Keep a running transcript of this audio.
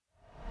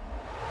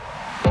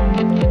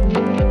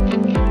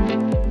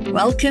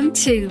Welcome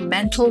to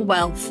Mental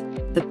Wealth,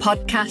 the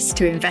podcast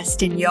to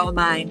invest in your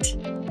mind.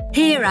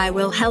 Here I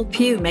will help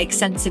you make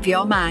sense of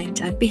your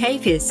mind and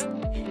behaviours,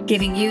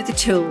 giving you the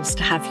tools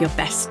to have your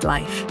best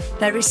life.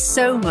 There is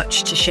so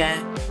much to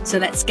share, so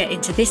let's get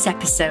into this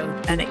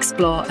episode and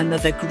explore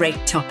another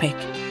great topic.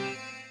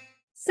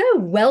 So,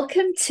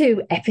 welcome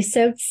to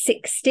episode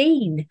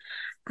 16.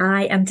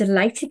 I am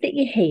delighted that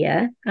you're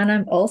here, and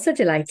I'm also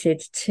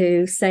delighted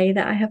to say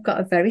that I have got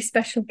a very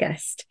special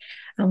guest,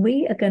 and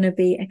we are going to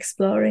be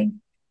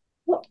exploring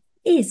what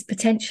is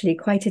potentially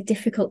quite a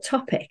difficult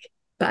topic,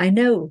 but I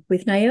know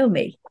with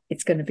Naomi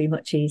it's going to be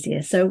much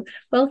easier. So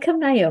welcome,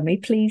 Naomi.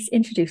 Please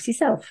introduce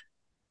yourself.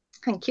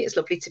 Thank you. It's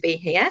lovely to be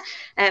here.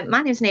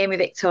 My name is Naomi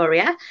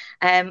Victoria.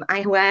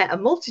 I wear a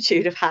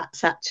multitude of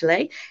hats,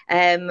 actually,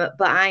 but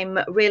I'm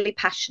really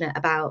passionate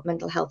about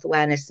mental health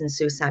awareness and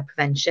suicide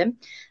prevention.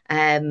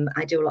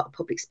 I do a lot of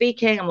public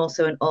speaking. I'm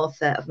also an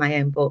author of my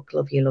own book,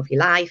 Love You, Love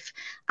Your Life,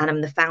 and I'm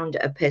the founder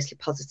of Personally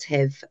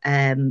Positive,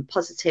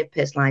 positive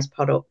personalised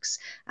products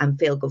and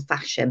feel good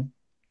fashion.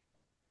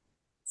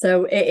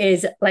 So it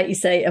is, like you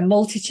say, a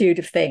multitude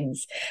of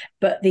things,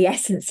 but the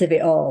essence of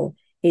it all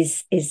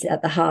is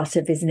at the heart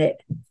of, isn't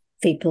it,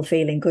 people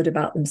feeling good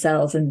about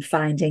themselves and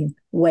finding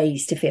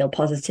ways to feel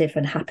positive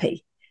and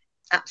happy.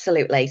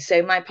 Absolutely.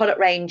 So my product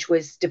range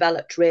was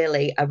developed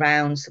really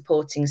around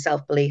supporting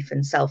self-belief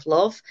and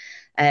self-love,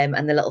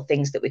 and the little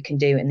things that we can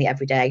do in the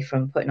everyday,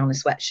 from putting on a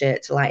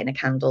sweatshirt to lighting a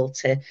candle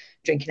to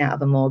drinking out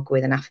of a mug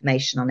with an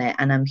affirmation on it.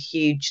 And I'm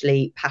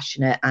hugely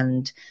passionate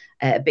and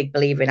a big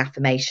believer in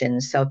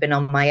affirmations. So I've been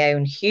on my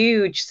own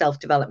huge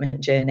self-development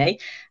journey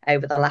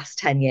over the last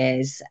 10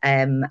 years.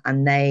 And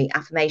the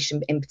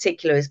affirmation in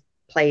particular has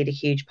played a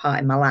huge part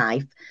in my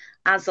life,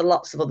 as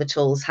lots of other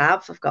tools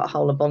have. I've got a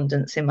whole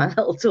abundance in my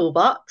little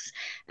toolbox.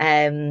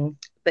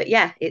 But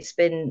yeah, it's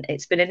been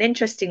an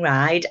interesting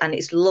ride, and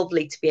it's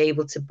lovely to be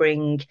able to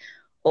bring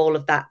all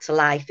of that to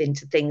life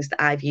into things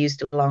that I've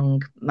used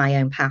along my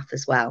own path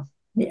as well.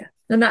 Yeah.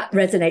 And that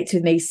resonates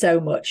with me so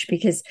much,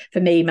 because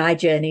for me, my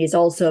journey has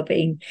also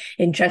been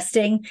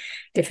interesting,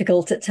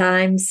 difficult at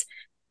times,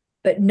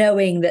 but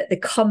knowing that the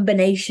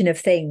combination of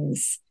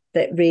things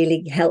that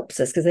really helps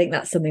us, because I think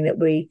that's something that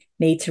we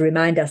need to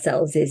remind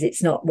ourselves, is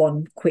it's not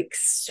one quick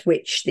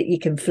switch that you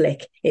can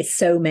flick. It's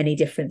so many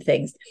different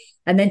things.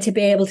 And then to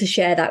be able to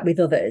share that with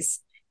others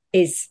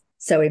is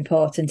so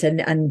important.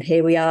 And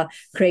here we are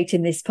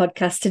creating this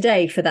podcast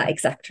today for that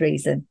exact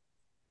reason.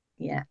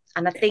 Yeah.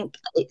 And I think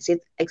it's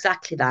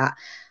exactly that.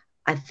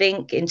 I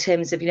think in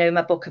terms of, in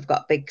my book, I've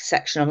got a big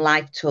section on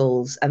life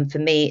tools. And for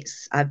me,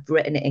 I've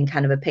written it in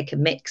kind of a pick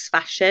and mix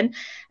fashion,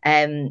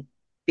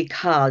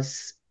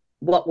 because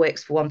what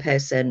works for one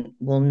person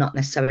will not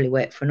necessarily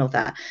work for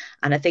another.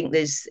 And I think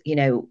there's,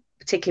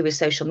 particularly with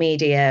social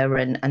media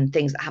and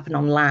things that happen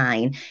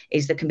online,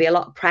 is there can be a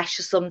lot of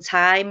pressure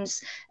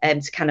sometimes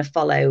to kind of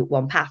follow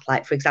one path.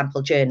 Like, for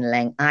example,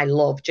 journaling. I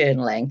love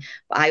journaling,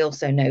 but I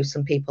also know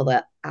some people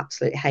that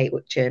absolutely hate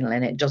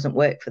journaling. It doesn't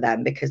work for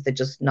them because they're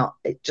just not,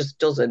 it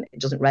doesn't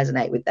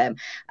resonate with them.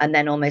 And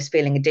then almost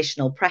feeling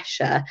additional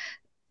pressure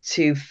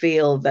to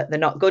feel that they're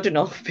not good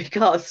enough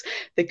because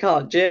they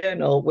can't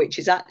journal, which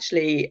is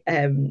actually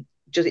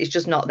it's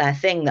just not their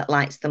thing that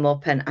lights them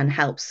up and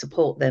helps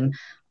support them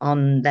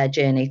on their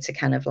journey to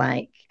kind of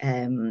like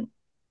to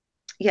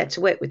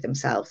work with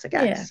themselves, I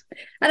guess. Yeah.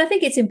 And I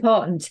think it's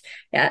important.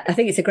 Yeah, I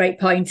think it's a great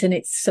point, and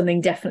it's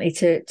something definitely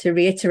to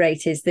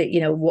reiterate, is that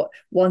what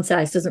one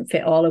size doesn't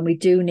fit all, and we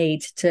do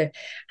need to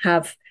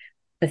have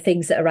the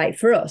things that are right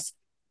for us.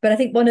 But I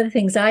think one of the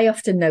things I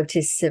often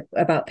notice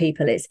about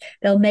people is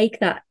they'll make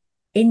that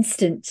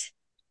instant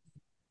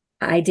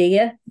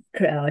idea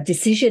or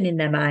decision in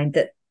their mind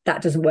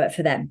that doesn't work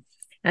for them.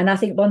 And I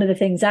think one of the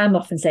things I'm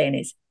often saying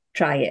is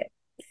try it,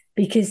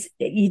 because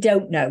you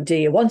don't know, do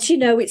you? Once you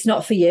know it's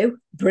not for you,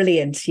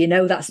 brilliant.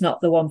 That's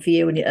not the one for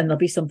you, and there'll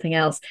be something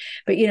else.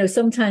 But,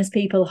 sometimes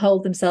people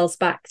hold themselves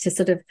back to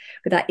sort of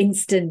with that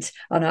instant,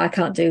 oh no, I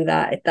can't do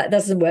that. That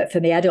doesn't work for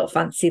me. I don't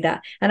fancy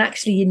that. And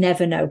actually, you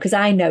never know, because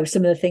I know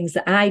some of the things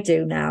that I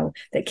do now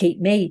that keep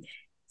me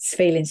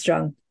feeling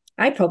strong.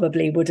 I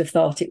probably would have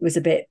thought it was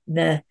a bit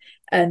nah.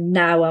 And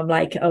now I'm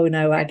like, oh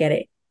no, I get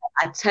it.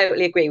 I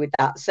totally agree with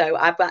that. So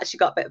I've actually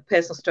got a bit of a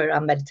personal story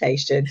around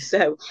meditation.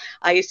 So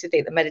I used to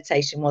think that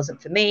meditation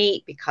wasn't for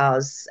me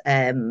because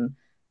I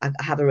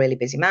have a really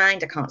busy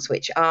mind. I can't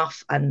switch it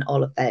off and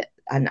all of that.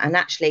 And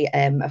actually,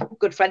 a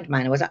good friend of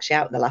mine, I was actually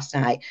out there last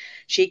night.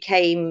 She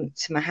came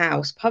to my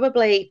house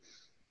probably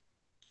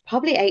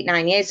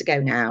 8-9 years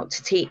ago now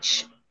to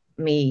teach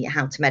me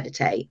how to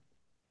meditate.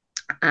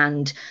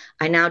 And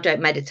I now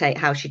don't meditate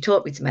how she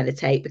taught me to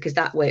meditate, because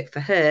that worked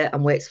for her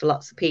and works for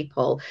lots of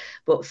people.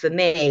 But for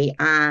me,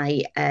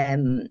 I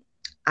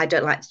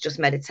don't like to just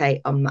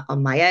meditate on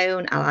my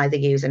own. I'll either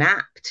use an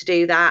app to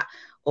do that,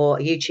 or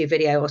a YouTube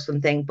video or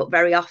something. But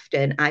very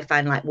often I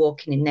find like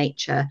walking in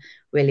nature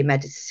really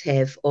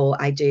meditative, or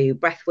I do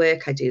breath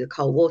work, I do the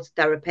cold water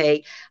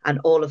therapy, and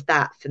all of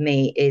that for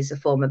me is a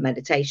form of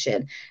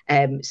meditation.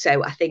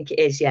 So I think it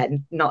is, yeah,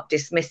 not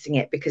dismissing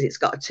it because it's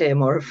got a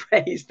term or a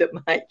phrase that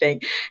might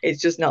think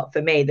it's just not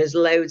for me. There's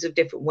loads of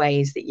different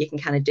ways that you can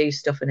kind of do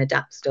stuff and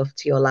adapt stuff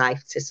to your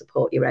life to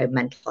support your own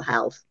mental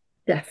health.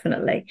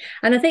 Definitely.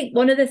 And I think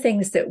one of the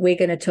things that we're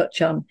going to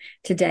touch on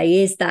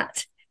today is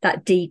that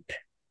deep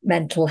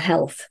mental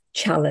health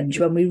challenge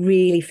when we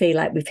really feel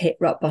like we've hit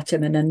rock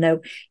bottom. And I know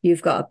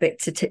you've got a bit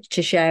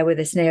to share with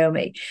us,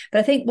 Naomi. But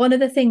I think one of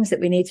the things that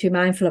we need to be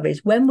mindful of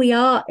is when we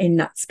are in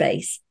that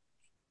space,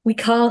 we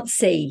can't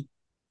see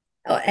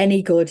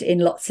any good in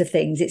lots of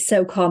things. It's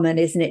so common,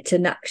 isn't it,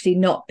 to actually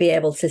not be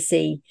able to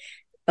see,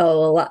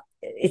 oh, well,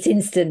 it's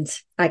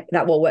instant.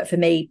 That will work for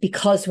me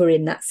because we're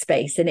in that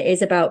space. And it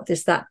is about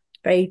just that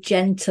very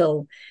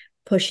gentle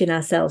pushing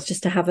ourselves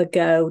just to have a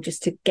go,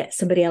 just to get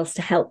somebody else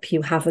to help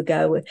you have a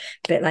go, a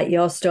bit like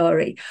your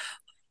story,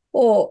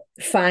 or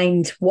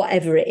find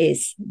whatever it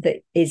is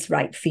that is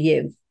right for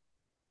you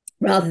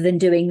rather than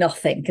doing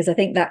nothing. Because I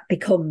think that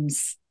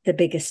becomes the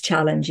biggest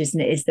challenge, isn't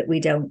it, is that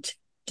we don't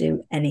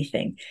do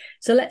anything.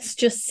 So let's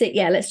just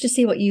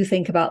see what you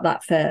think about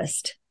that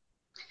first.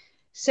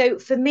 So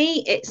for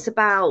me, it's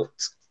about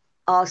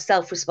our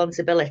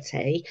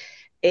self-responsibility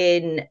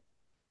in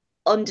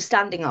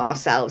understanding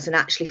ourselves and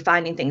actually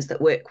finding things that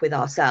work with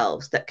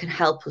ourselves that can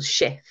help us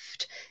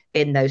shift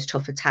in those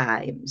tougher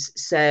times.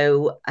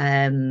 So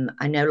I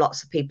know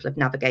lots of people have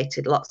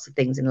navigated lots of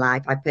things in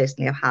life. I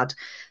personally have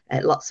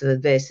had lots of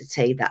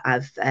adversity that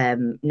I've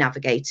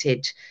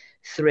navigated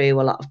through,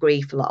 a lot of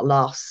grief, a lot of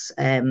loss,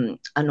 and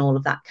all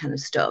of that kind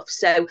of stuff.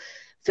 So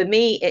for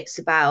me, it's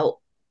about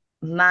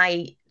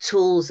my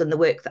tools and the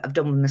work that I've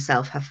done with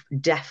myself have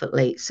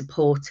definitely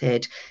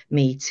supported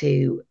me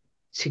to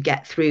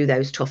get through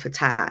those tougher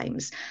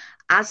times,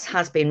 as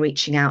has been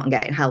reaching out and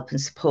getting help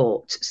and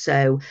support.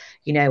 So,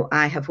 you know,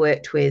 I have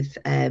worked with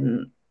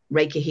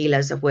Reiki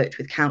healers, I've worked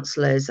with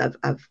counsellors, I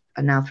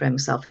now throw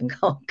myself in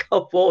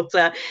cold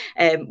water,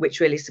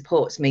 which really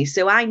supports me.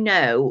 So I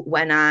know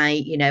when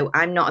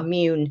I'm not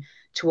immune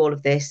to all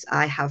of this.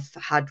 I have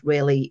had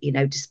really,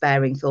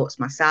 despairing thoughts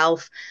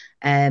myself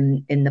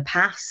in the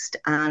past,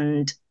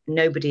 and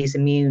nobody is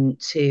immune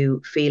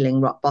to feeling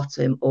rock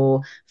bottom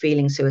or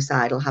feeling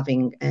suicidal,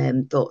 having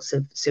thoughts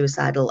of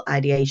suicidal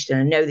ideation.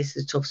 I know this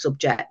is a tough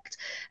subject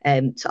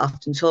to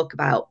often talk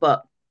about,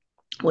 but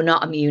we're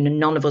not immune, and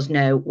none of us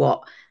know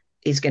what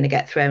is going to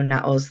get thrown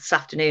at us this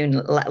afternoon,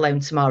 let alone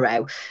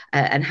tomorrow,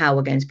 and how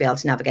we're going to be able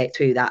to navigate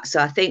through that.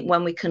 So I think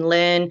when we can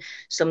learn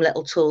some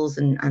little tools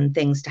and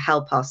things to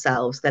help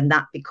ourselves, then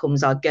that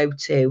becomes our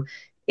go-to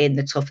in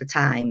the tougher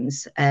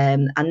times.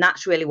 And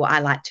that's really what I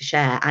like to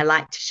share. I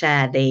like to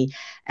share the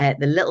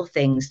little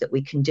things that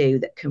we can do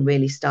that can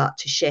really start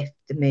to shift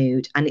the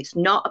mood. And it's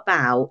not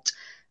about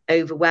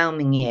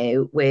overwhelming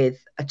you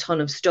with a ton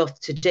of stuff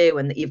to do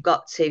and that you've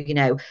got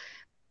to,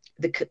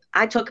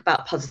 I talk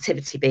about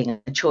positivity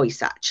being a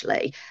choice,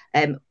 actually.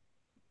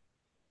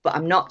 But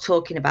I'm not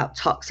talking about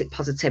toxic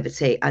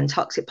positivity. And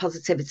toxic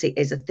positivity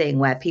is a thing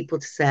where people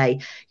to say,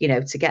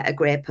 to get a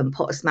grip and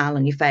put a smile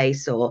on your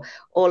face or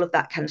all of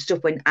that kind of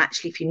stuff, when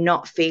actually, if you're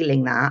not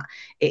feeling that,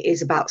 it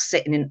is about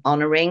sitting and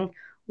honoring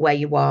where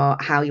you are,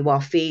 how you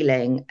are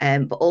feeling,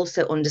 but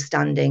also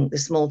understanding the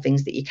small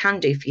things that you can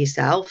do for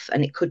yourself.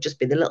 And it could just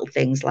be the little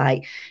things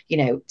like,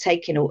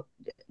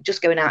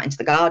 just going out into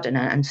the garden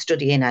and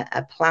studying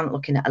a plant,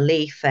 looking at a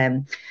leaf,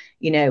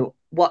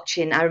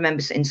 watching. I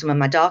remember in some of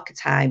my darker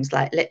times,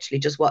 like literally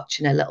just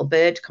watching a little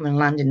bird come and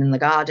landing in the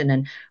garden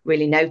and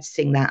really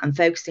noticing that and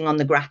focusing on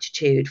the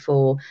gratitude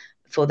for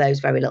those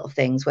very little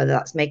things, whether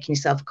that's making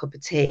yourself a cup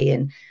of tea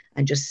and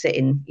just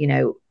sitting,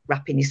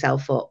 wrapping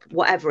yourself up,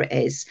 whatever it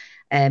is,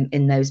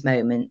 in those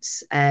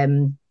moments.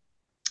 And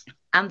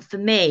for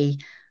me,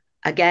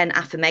 again,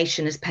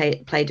 affirmation has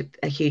played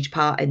a huge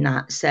part in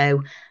that.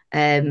 So,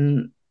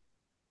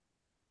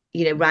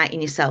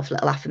 writing yourself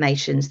little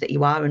affirmations that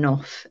you are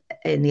enough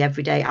in the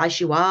everyday as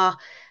you are.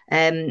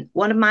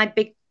 One of my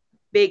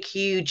big,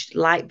 huge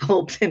light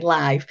bulbs in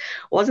life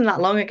wasn't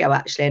that long ago,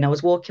 actually. And I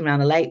was walking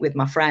around a lake with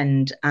my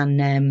friend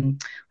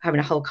and having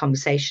a whole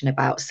conversation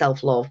about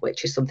self-love,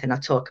 which is something I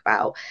talk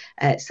about,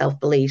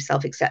 self-belief,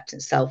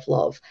 self-acceptance,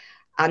 self-love.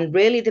 And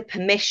really the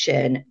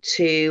permission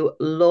to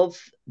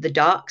love the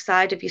dark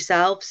side of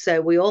yourself. So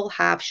we all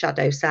have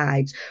shadow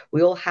sides.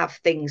 We all have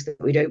things that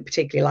we don't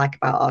particularly like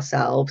about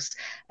ourselves,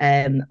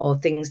 or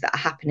things that are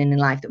happening in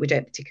life that we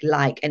don't particularly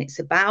like. And it's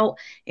about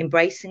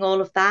embracing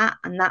all of that.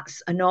 And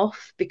that's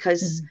enough,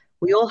 because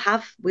we all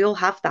have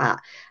that.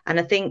 And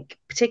I think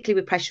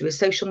particularly with pressure with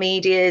social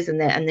medias and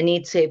the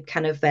need to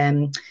kind of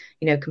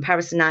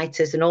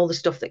comparisonitis and all the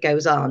stuff that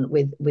goes on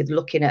with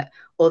looking at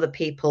other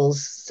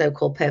people's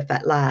so-called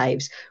perfect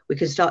lives, we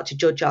can start to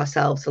judge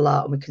ourselves a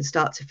lot, and we can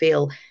start to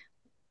feel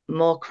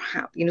more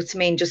crap, you know what I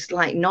mean, just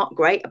like not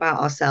great about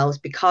ourselves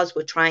because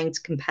we're trying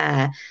to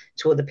compare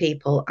to other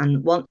people.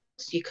 And once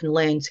you can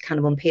learn to kind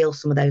of unpeel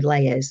some of those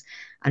layers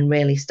and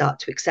really start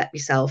to accept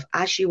yourself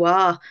as you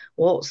are,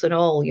 warts and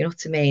all, you know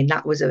what I mean?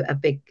 That was a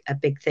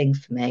big thing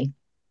for me.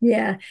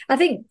 Yeah. I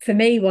think for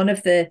me, one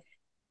of the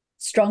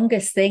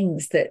strongest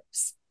things that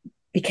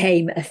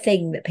became a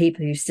thing that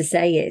people used to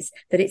say is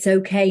that it's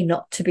okay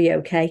not to be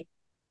okay.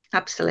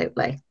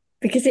 Absolutely.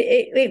 Because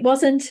it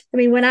wasn't. I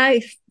mean, when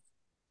I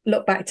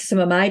look back to some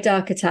of my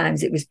darker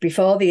times, it was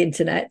before the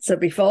internet, so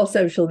before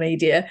social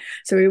media.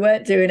 So we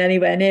weren't doing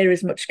anywhere near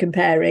as much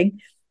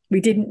comparing. We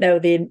didn't know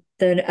the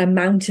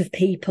amount of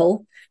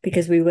people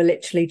because we were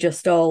literally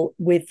just all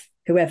with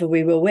whoever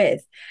we were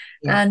with.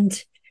 Yeah.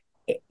 And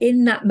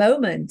in that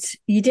moment,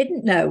 you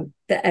didn't know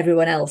that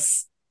everyone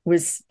else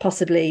was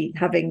possibly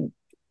having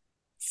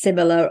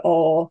similar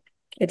or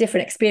a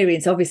different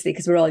experience, obviously,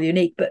 because we're all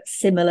unique, but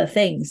similar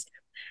things.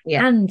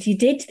 Yeah. And you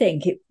did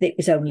think it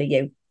was only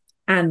you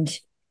and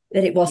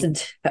that it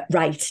wasn't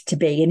right to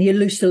be. And you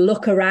used to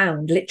look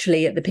around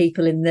literally at the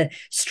people in the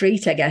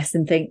street, I guess,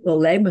 and think, well,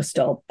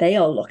 they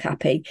all look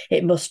happy.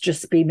 It must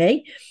just be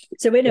me.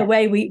 So in a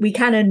way, we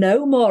kind of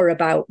know more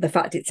about the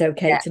fact it's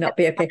okay to not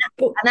be okay.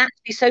 And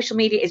actually, social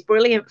media is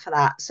brilliant for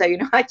that. So,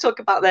 I talk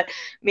about the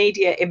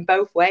media in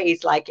both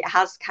ways. Like, it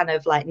has kind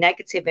of like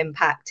negative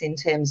impact in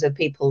terms of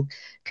people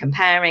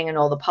comparing and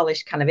all the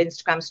polished kind of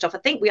Instagram stuff. I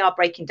think we are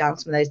breaking down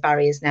some of those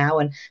barriers now,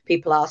 and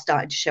people are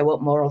starting to show up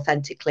more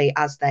authentically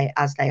as they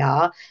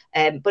are.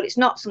 But it's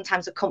not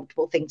sometimes a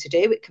comfortable thing to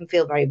do. It can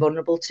feel very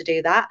vulnerable to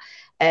do that.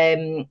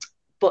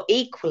 But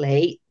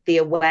equally, the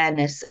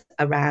awareness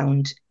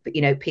around,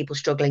 people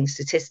struggling,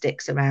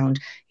 statistics around,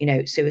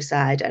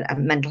 suicide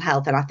and mental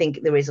health. And I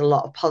think there is a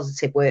lot of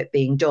positive work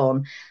being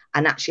done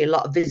and actually a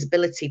lot of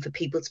visibility for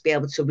people to be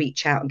able to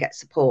reach out and get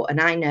support. And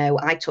I know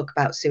I talk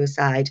about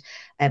suicide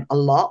a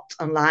lot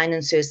online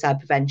and suicide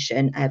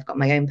prevention. I've got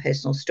my own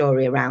personal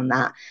story around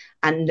that.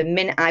 And the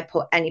minute I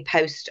put any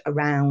post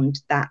around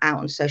that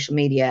out on social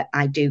media,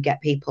 I do get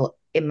people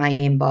in my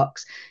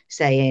inbox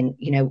saying,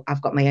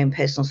 I've got my own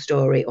personal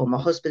story, or my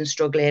husband's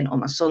struggling, or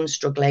my son's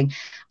struggling,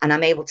 and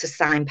I'm able to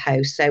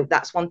signpost. So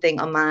that's one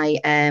thing on my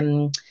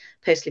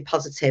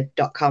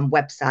personallypositive.com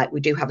website.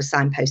 We do have a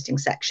signposting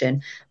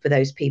section for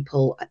those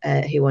people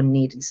who are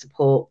needing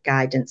support,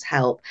 guidance,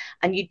 help.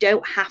 And you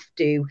don't have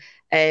to,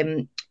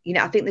 I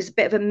think there's a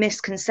bit of a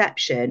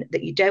misconception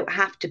that you don't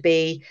have to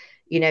be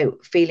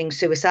feeling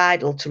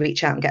suicidal to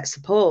reach out and get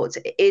support.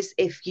 It is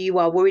if you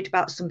are worried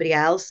about somebody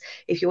else,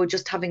 if you're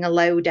just having a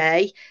low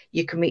day,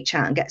 you can reach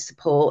out and get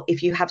support.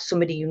 If you have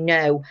somebody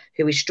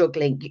who is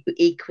struggling, you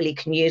equally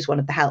can use one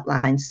of the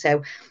helplines.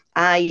 So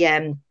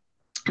I'm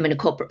in a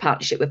corporate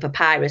partnership with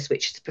Papyrus,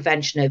 which is the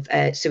prevention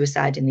of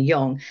suicide in the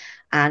young.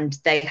 And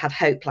they have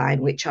Hopeline,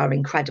 which are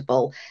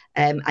incredible.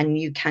 And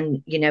you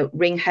can,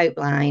 ring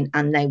Hopeline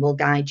and they will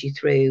guide you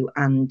through.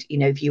 And,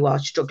 if you are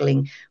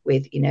struggling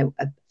with,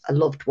 a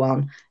loved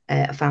one,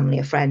 a family,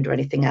 a friend, or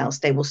anything else,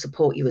 they will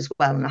support you as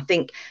well. And I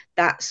think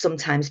that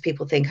sometimes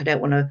people think I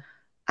don't want to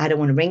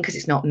ring because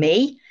it's not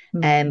me.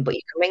 But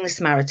you can ring the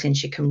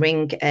Samaritans, you can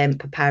ring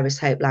Papyrus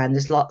Hopeline.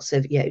 There's lots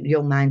of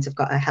Young Minds have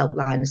got a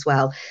helpline as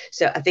well.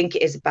 So I think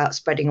it is about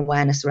spreading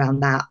awareness around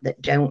that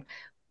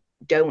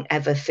don't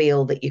ever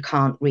feel that you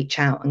can't reach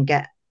out and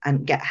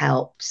get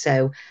help.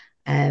 So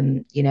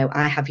I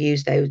have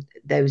used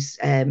those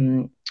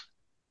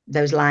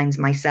lines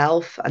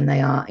myself, and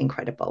they are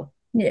incredible.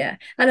 Yeah.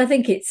 And I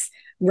think it's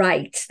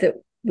right that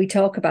we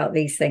talk about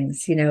these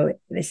things.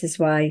 This is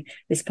why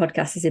this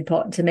podcast is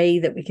important to me,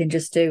 that we can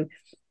just do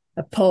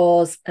a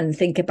pause and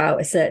think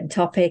about a certain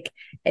topic.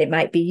 It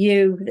might be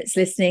you that's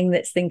listening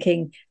that's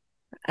thinking,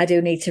 I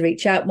do need to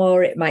reach out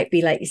more. It might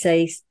be, like you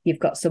say, you've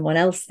got someone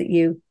else that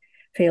you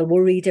feel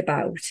worried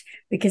about.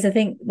 Because I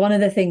think one of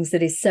the things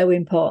that is so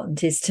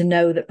important is to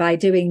know that by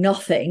doing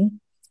nothing,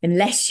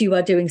 unless you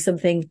are doing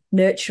something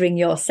nurturing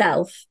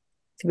yourself,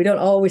 so we don't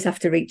always have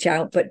to reach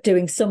out, but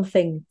doing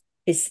something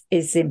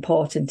is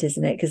important,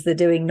 isn't it? Because the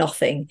doing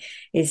nothing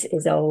is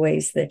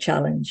always the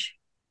challenge.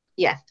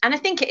 Yeah, and I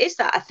think it is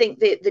that. I think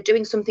the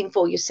doing something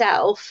for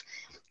yourself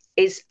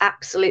is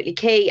absolutely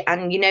key.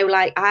 And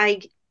like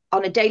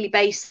on a daily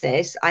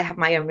basis, I have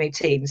my own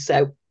routine.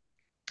 So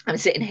I'm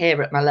sitting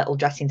here at my little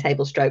dressing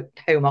table stroke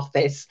home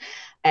office,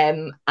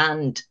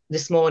 and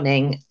this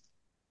morning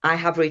I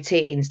have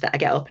routines that I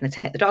get up and I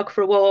take the dog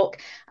for a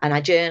walk, and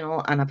I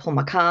journal, and I pull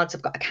my cards.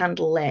 I've got a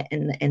candle lit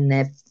in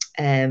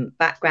the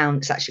background.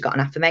 It's actually got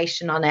an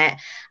affirmation on it,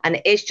 and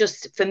it is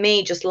just for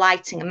me just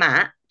lighting a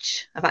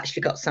match. I've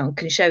actually got some.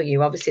 Can show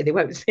you. Obviously, they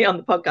won't see on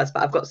the podcast,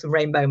 but I've got some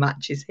rainbow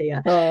matches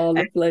here. Oh,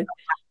 lovely.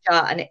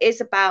 And it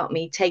is about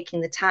me taking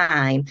the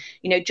time,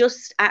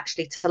 just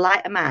actually to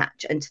light a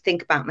match and to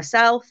think about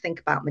myself, think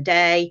about my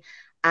day,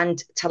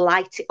 and to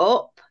light it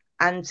up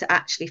and to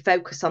actually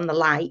focus on the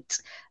light.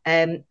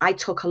 I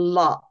talk a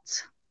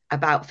lot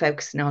about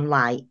focusing on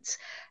light.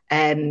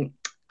 And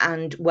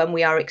when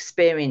we are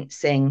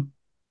experiencing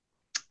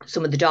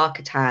some of the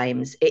darker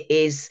times, it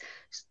is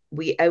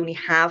we only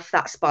have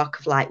that spark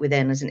of light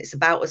within us, and it's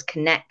about us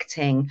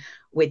connecting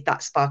with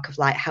that spark of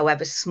light,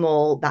 however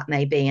small that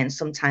may be. And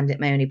sometimes it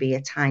may only be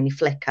a tiny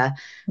flicker,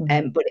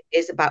 but it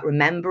is about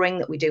remembering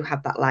that we do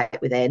have that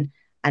light within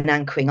and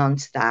anchoring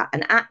onto that.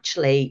 And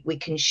actually, we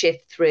can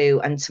shift through,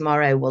 and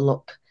tomorrow will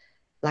look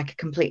like a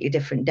completely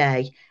different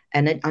day.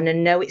 And I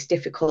know it's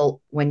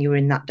difficult when you're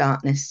in that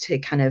darkness to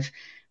kind of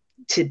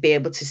to be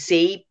able to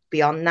see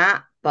beyond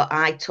that. But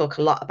I talk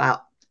a lot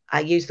about, I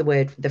use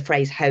the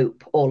phrase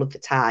hope all of the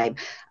time,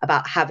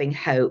 about having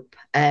hope.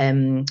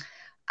 And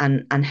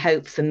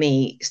hope for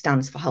me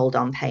stands for hold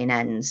on, pain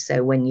ends.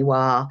 So when you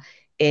are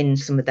in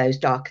some of those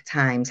darker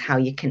times, how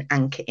you can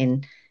anchor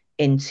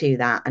into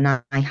that. And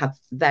I have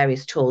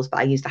various tools, but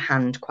I use the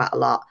hand quite a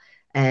lot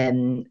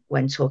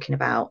when talking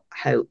about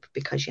hope,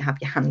 because you have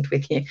your hand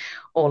with you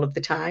all of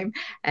the time,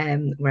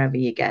 wherever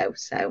you go.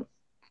 So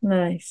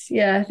nice.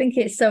 Yeah, I think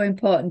it's so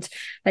important,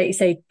 like you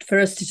say, for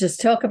us to just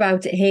talk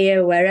about it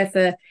here,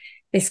 wherever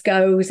this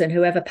goes, and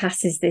whoever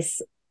passes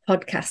this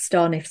podcast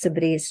on, if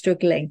somebody is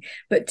struggling,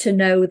 but to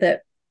know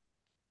that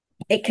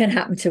it can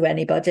happen to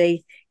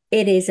anybody.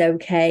 It is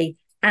okay.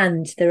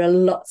 And there are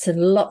lots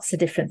and lots of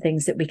different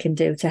things that we can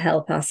do to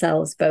help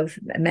ourselves, both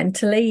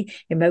mentally,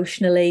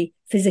 emotionally,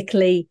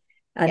 physically,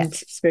 and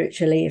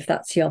spiritually, if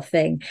that's your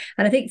thing.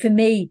 And I think for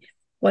me,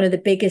 one of the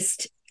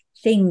biggest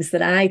things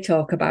that I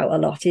talk about a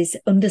lot is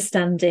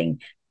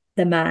understanding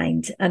the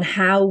mind and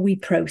how we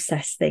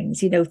process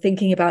things. You know,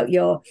 thinking about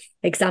your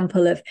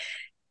example of,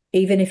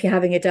 even if you're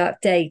having a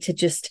dark day, to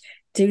just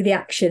do the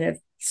action of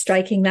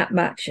striking that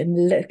match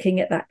and looking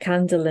at that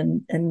candle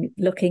and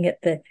looking at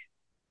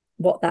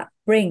what that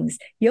brings.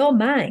 Your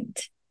mind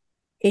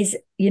is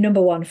your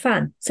number one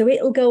fan. So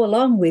it'll go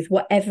along with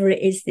whatever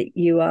it is that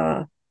you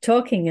are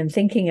talking and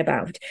thinking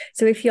about.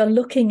 So if you're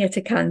looking at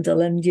a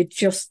candle and you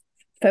just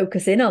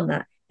focus in on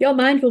that, your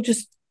mind will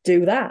just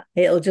do that.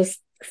 It'll just,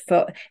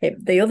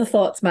 the other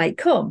thoughts might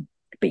come,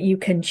 but you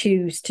can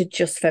choose to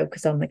just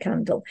focus on the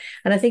candle.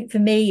 And I think for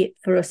me,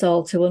 for us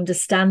all to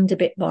understand a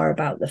bit more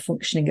about the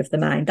functioning of the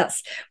mind,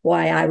 that's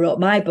why I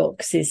wrote my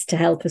books, is to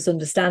help us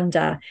understand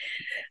our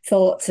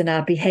thoughts and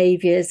our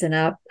behaviors and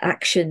our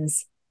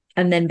actions,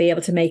 and then be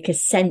able to make a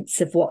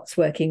sense of what's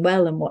working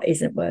well and what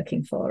isn't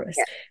working for us.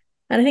 Yeah.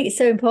 And I think it's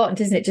so important,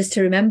 isn't it, just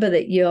to remember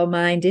that your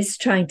mind is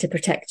trying to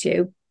protect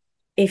you.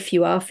 If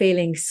you are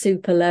feeling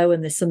super low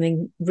and there's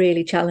something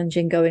really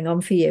challenging going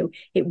on for you,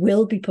 it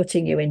will be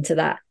putting you into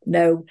that,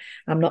 no,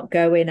 I'm not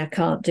going, I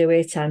can't do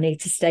it, I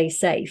need to stay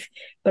safe.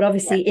 But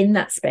obviously in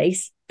that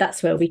space,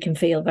 that's where we can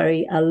feel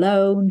very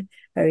alone,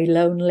 very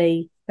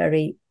lonely,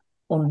 very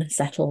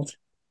unsettled.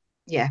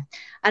 Yeah.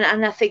 And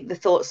I think the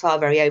thoughts are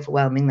very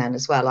overwhelming then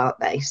as well, aren't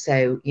they?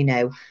 So,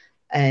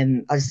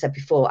 as I said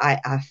before,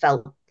 I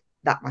felt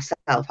that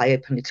myself. I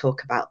openly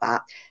talk about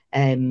that.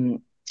 I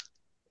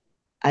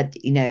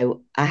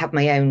have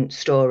my own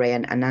story,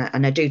 and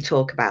I do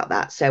talk about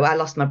that. So I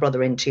lost my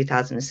brother in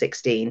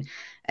 2016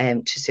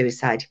 to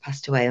suicide. He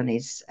passed away on he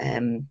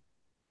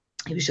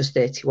was just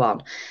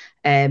 31,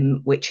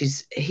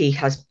 he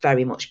has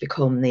very much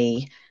become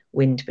the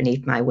wind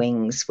beneath my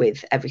wings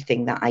with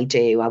everything that I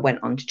do. I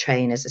went on to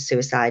train as a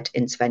suicide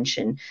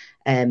intervention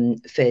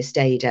first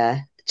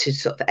aider to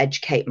sort of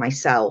educate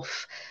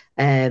myself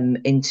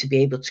and to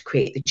be able to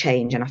create the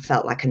change. And I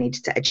felt like I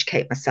needed to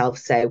educate myself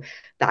so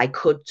that I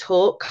could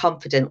talk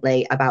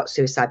confidently about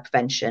suicide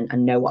prevention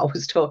and know what I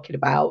was talking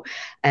about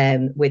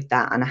with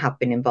that. And I have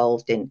been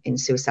involved in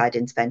suicide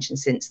intervention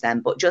since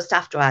then. But just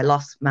after I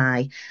lost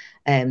my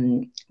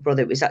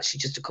brother, it was actually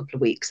just a couple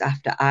of weeks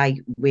after, I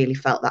really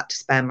felt that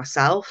despair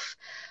myself.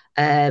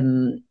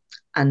 And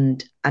I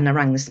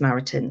rang the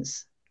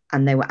Samaritans,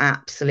 and they were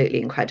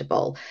absolutely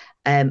incredible.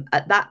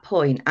 At that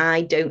point,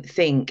 I don't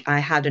think I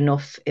had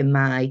enough in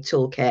my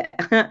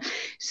toolkit.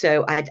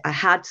 So I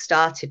had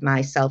started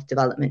my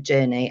self-development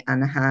journey,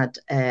 and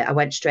I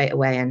went straight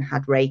away and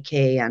had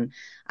Reiki, and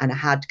I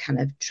had kind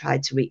of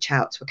tried to reach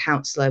out to a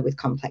counsellor with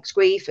complex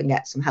grief and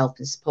get some help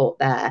and support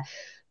there.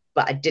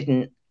 But I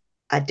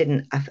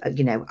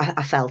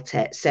felt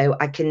it. So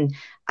I can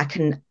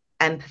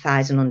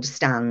empathize and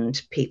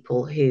understand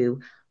people who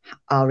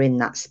are in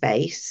that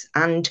space.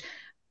 And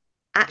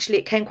actually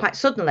it came quite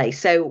suddenly.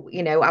 So,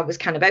 I was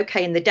kind of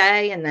okay in the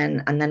day, and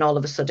then all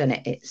of a sudden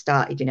it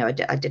started.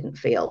 I didn't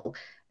feel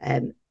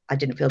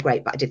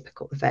great, but I did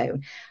pick up the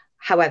phone.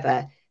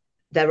 However,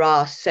 there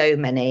are so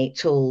many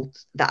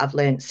tools that I've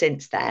learned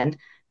since then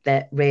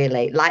that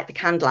really, like the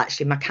candle.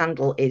 Actually, my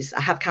candle is,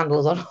 I have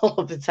candles on all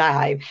of the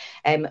time,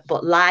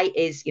 but light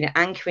is,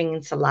 anchoring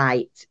into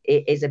light,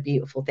 it is a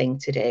beautiful thing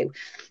to do.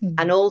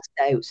 And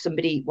also,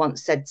 somebody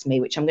once said to me,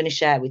 which I'm going to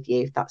share with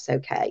you if that's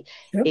okay,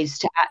 is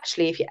to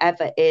actually, if you're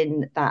ever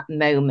in that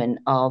moment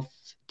of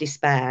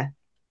despair,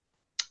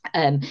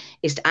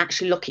 is to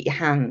actually look at your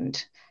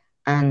hand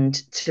and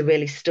to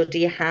really study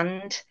your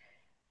hand.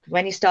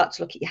 When you start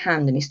to look at your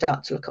hand and you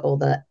start to look at all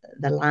the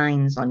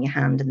lines on your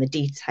hand and the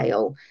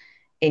detail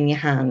in your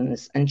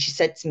hands. And she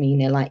said to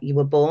me, like, you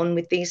were born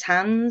with these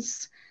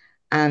hands,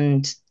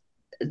 and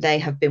they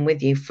have been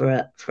with you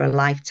for a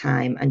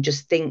lifetime, and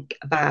just think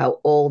about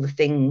all the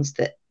things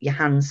that your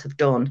hands have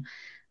done,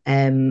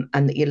 and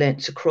that you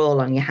learnt to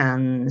crawl on your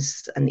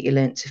hands, and that you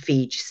learnt to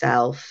feed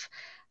yourself,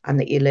 and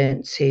that you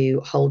learnt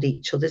to hold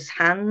each other's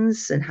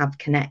hands and have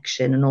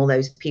connection, and all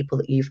those people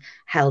that you've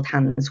held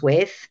hands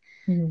with.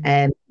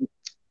 Mm. Um,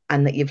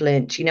 and that you've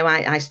learnt,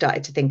 I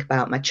started to think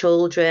about my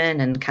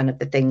children and kind of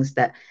the things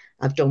that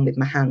I've done with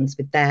my hands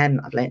with them.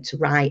 I've learnt to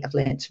write, I've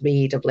learnt to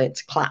read, I've learnt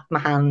to clap my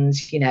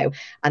hands,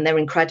 and they're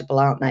incredible,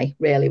 aren't they?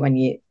 Really, when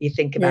you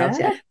think about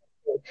Yeah.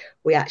 it,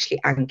 we actually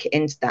anchor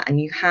into that.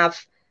 And you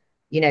have,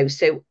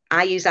 so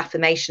I use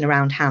affirmation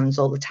around hands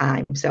all the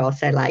time. So I'll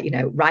say, like,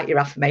 write your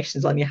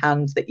affirmations on your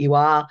hands that you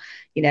are,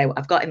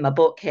 I've got in my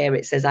book here,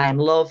 it says, I am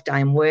loved, I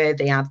am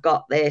worthy, I've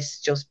got this,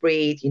 just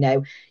breathe.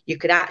 You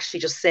could actually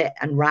just sit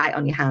and write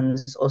on your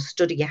hands or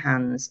study your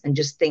hands and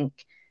just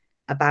think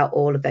about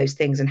all of those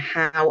things and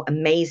how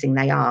amazing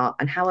they are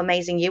and how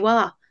amazing you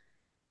are, I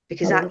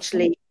because love that.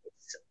 actually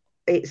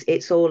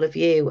it's all of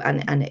you,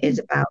 and it is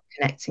about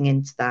connecting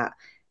into that.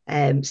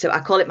 So I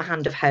call it my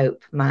hand of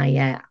hope,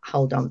 my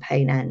hold on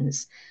pain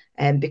ends,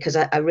 because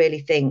I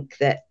really think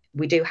that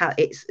we do have,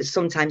 it's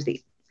sometimes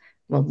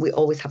we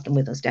always have them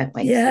with us, don't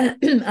we? Yeah,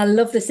 I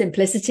love the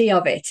simplicity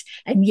of it,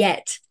 and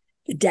yet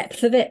the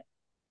depth of it.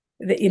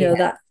 That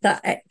Yeah,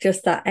 that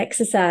just that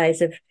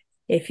exercise of,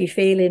 if you're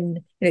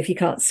feeling, if you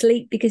can't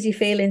sleep because you're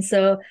feeling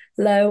so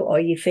low, or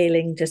you're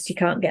feeling just you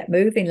can't get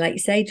moving, like you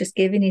say, just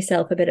giving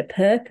yourself a bit of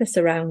purpose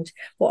around,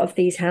 what have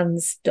these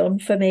hands done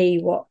for me?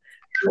 What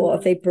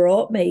have they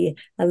brought me?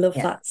 I love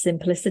yeah, that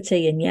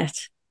simplicity, and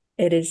yet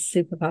it is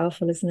super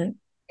powerful, isn't it?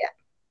 yeah.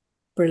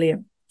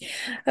 Brilliant.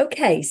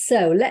 Okay,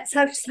 so let's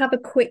just have a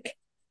quick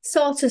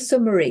sort of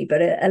summary,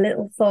 but a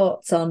little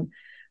thoughts on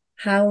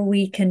how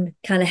we can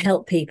kind of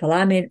help people.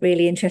 I'm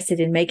really interested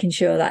in making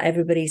sure that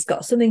everybody's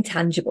got something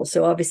tangible.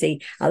 So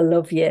obviously, I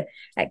love your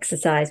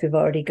exercise. We've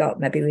already got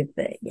maybe with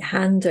your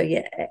hand or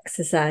your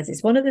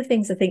exercises. One of the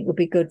things I think would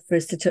be good for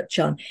us to touch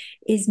on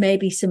is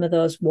maybe some of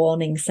those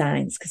warning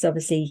signs, because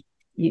obviously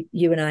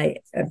you and I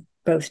are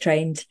both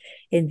trained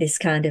in this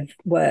kind of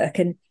work,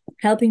 and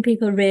helping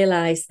people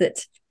realize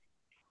that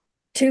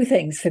two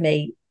things for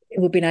me it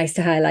would be nice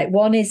to highlight.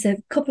 One is a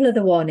couple of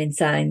the warning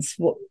signs,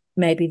 what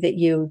maybe that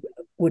you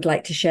would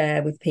like to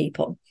share with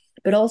people,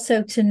 but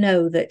also to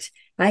know that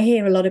I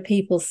hear a lot of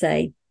people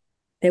say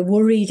they're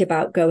worried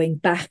about going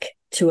back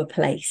to a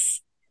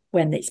place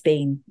when it's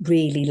been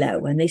really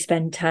low, and they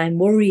spend time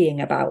worrying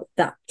about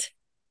that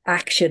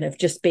action of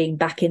just being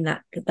back in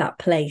that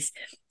place.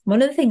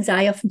 One of the things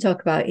I often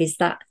talk about is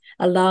that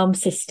alarm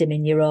system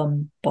in your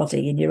own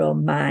body, in your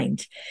own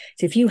mind.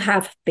 So if you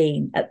have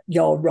been at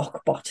your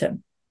rock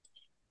bottom,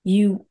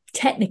 you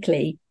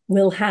technically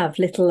will have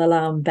little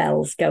alarm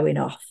bells going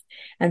off.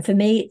 And for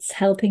me, it's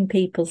helping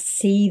people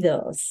see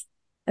those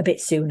a bit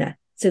sooner,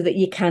 so that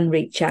you can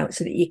reach out,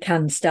 so that you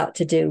can start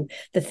to do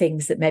the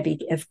things that maybe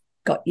have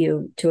got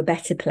you to a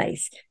better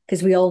place.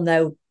 Because we all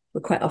know we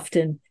quite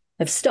often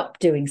have stopped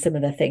doing some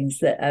of the things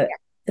that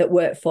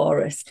work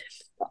for us.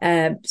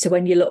 So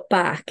when you look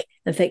back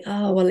and think,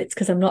 oh, well, it's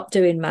because I'm not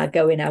doing my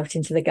going out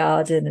into the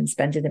garden and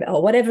spending a bit,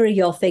 or whatever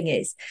your thing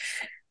is.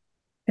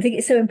 I think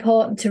it's so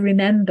important to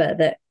remember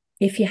that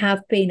if you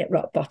have been at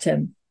rock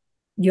bottom,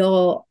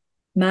 your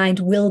mind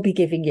will be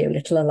giving you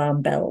little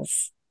alarm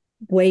bells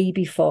way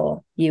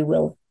before you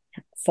will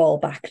fall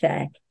back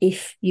there,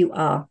 if you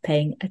are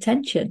paying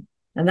attention.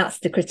 And that's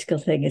the critical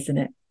thing, isn't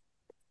it?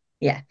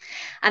 Yeah.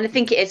 And I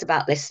think it is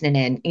about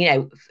listening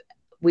in.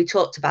 We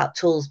talked about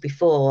tools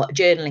before.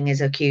 Journaling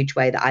is a huge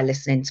way that I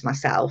listen into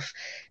myself,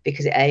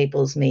 because it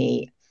enables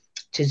me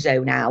to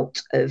zone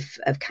out of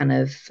kind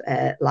of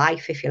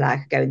life, if you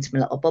like. I go into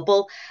my little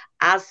bubble,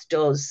 as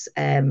does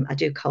I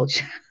do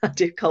I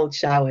do cold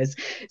showers.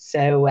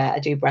 So I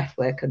do breath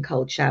work and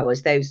cold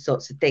showers, those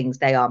sorts of things.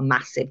 They are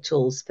massive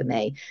tools for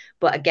me.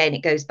 But again,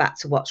 it goes back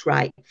to what's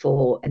right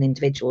for an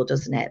individual,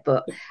 doesn't it?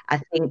 But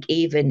I think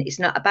even it's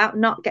not about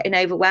not getting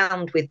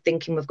overwhelmed with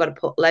thinking we've got to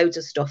put loads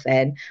of stuff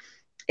in.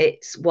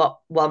 It's what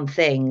one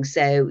thing.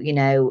 So,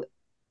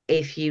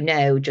 if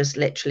just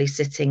literally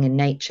sitting in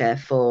nature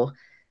for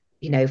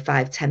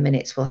 5-10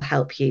 minutes will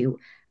help you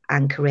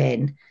anchor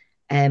in.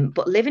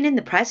 But living in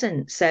the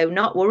present, so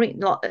not worrying,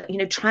 not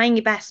trying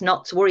your best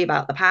not to worry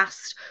about the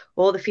past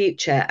or the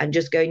future, and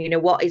just going,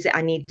 what is it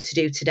I need to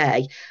do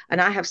today? And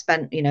I have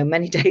spent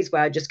many days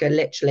where I just go,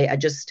 literally, I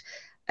just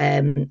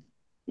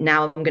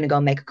now I'm going to go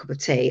and make a cup of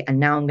tea, and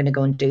now I'm going to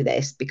go and do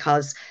this,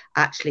 because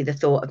actually the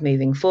thought of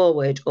moving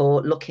forward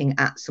or looking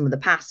at some of the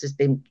past has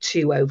been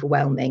too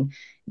overwhelming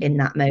in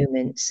that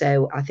moment.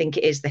 So I think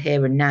it is the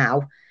here and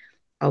now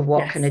of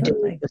what can I do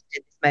Definitely. just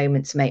in this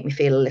moment to make me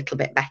feel a little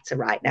bit better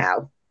right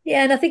now.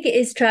 Yeah, and I think it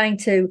is trying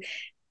to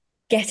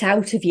get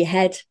out of your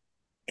head,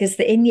 because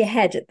in your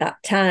head at that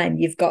time,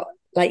 you've got,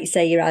 like you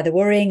say, you're either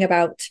worrying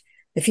about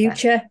the Yeah,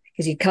 future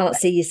because you can't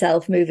see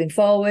yourself moving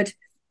forward,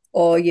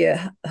 or you're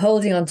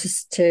holding on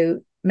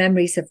to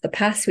memories of the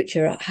past, which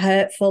are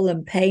hurtful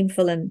and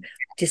painful and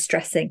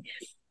distressing.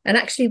 And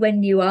actually,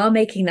 when you are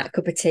making that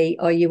cup of tea,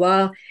 or you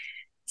are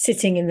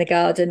sitting in the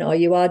garden or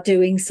you are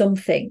doing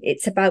something,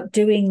 it's about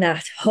doing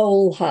that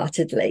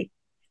wholeheartedly.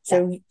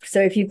 So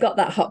if you've got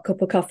that hot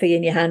cup of coffee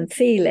in your hand,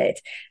 feel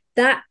it.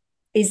 That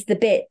is the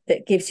bit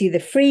that gives you the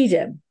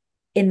freedom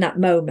in that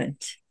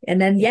moment. And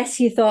then, yes,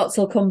 your thoughts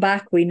will come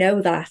back. We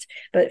know that.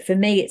 But for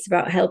me, it's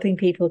about helping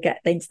people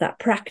get into that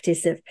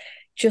practice of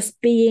just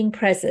being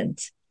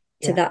present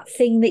to that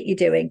thing that you're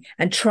doing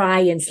and try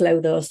and slow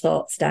those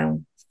thoughts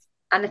down.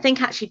 And I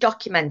think actually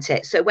document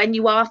it. So when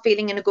you are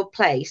feeling in a good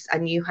place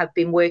and you have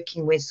been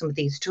working with some of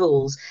these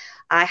tools,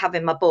 I have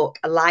in my book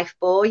a life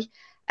buoy.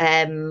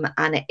 And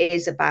it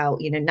is about,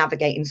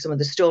 navigating some of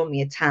the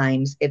stormier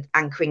times,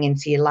 anchoring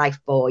into your life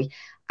buoy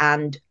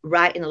and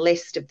writing a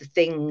list of the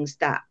things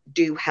that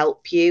do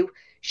help you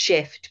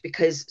shift.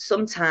 Because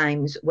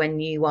sometimes when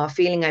you are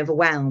feeling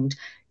overwhelmed,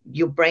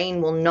 your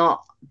brain will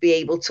not be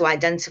able to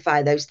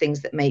identify those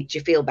things that make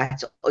you feel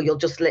better, or you'll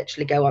just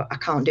literally go, I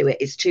can't do it,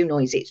 it's too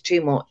noisy, it's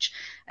too much,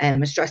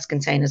 my stress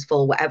container's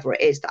full, whatever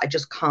it is, that I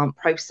just can't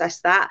process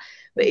that.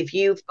 But if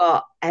you've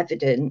got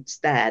evidence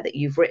there that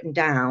you've written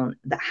down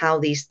that how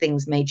these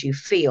things made you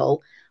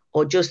feel,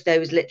 or just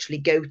those literally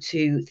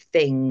go-to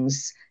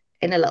things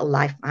in a little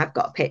life, I've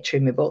got a picture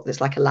in my book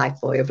that's like a life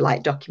buoy of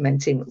like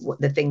documenting what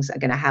the things that are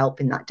going to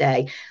help in that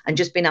day, and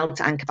just being able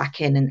to anchor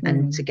back in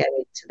and to go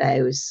into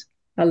those.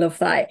 I love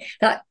that.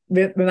 That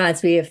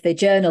reminds me of the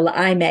journal that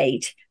I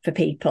made for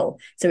people.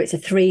 So it's a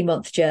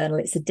 3-month journal.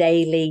 It's a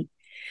daily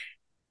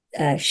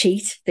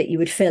sheet that you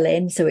would fill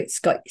in. So it's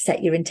got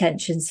set your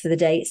intentions for the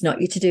day. It's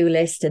not your to-do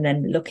list. And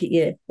then look at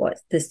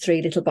there's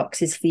 3 little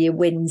boxes for your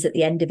wins at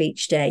the end of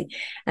each day.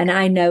 And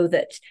I know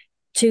that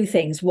 2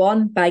 things.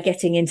 One, by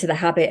getting into the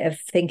habit of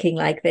thinking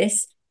like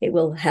this, it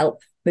will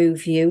help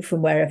move you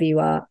from wherever you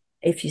are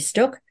if you're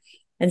stuck.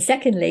 And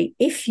secondly,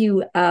 if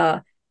you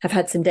have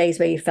had some days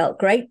where you felt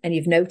great and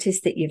you've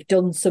noticed that you've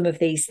done some of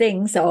these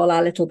things, all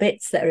our little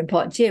bits that are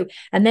important to you,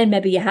 and then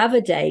maybe you have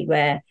a day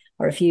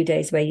or a few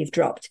days where you've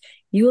dropped,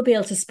 you will be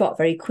able to spot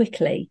very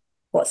quickly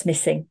what's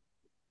missing.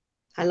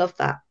 I love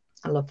that.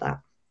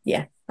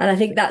 Yeah. And I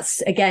think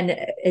that's, again,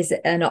 is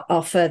an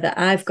offer that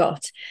I've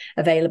got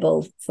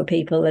available for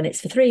people, and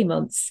it's for 3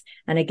 months.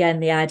 And again,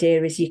 the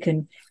idea is you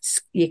can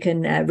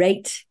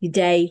rate your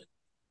day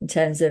in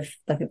terms of,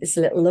 like, this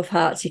little love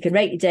hearts. You can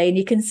rate your day and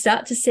you can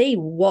start to see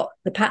what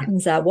the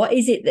patterns are. What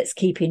is it that's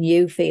keeping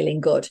you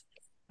feeling good?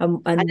 And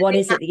what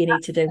is it that you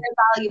need to do? So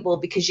valuable,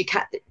 because you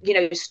can,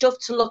 stuff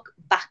to look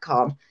back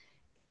on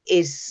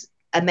is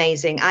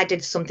amazing. I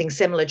did something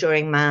similar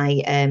during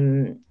my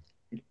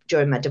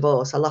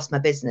divorce. I lost my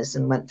business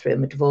and went through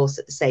my divorce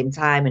at the same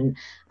time, and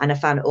I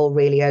found it all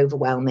really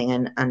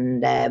overwhelming.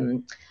 And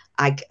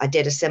I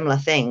did a similar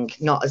thing,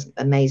 not as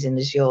amazing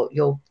as your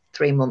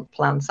 3-month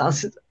plan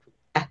sounds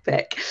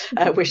epic.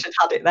 I wish I'd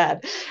had it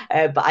then.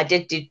 But I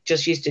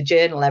just used to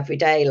journal every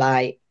day,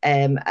 like,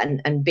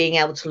 and being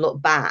able to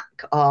look back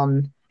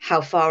on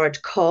how far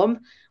I'd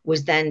come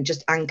was then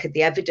just anchored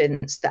the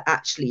evidence that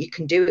actually you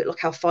can do it. Look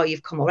how far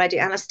you've come already.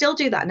 And I still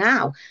do that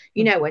now.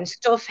 When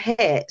stuff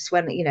hits,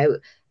 when,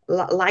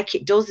 like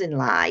it does in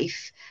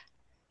life,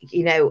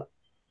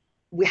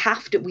 we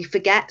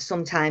forget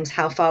sometimes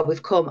how far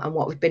we've come and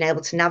what we've been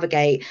able to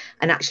navigate.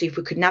 And actually, if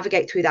we could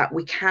navigate through that,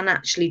 we can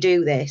actually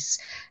do this.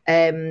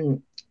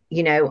 And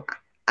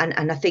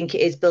I think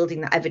it is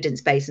building that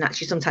evidence base. And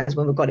actually, sometimes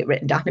when we've got it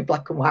written down in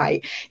black and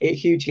white, it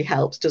hugely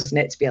helps, doesn't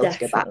it, to be able to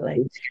go back. Do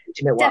you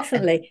know what?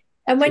 Definitely.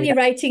 And when you're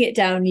writing it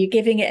down, you're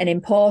giving it an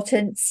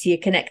importance, you're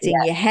connecting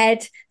your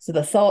head, so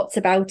the thoughts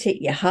about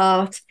it, your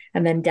heart,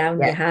 and then down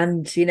your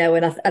hand,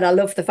 and I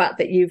love the fact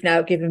that you've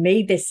now given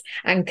me this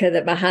anchor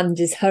that my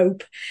hand is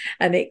hope.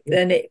 And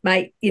it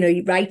might,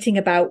 writing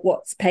about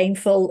what's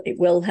painful, it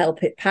will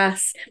help it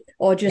pass,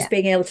 or just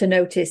being able to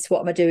notice,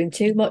 what am I doing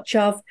too much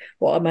of?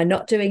 What am I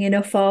not doing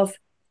enough of?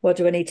 What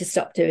do I need to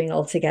stop doing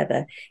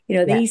altogether?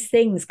 These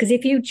things, because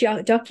if you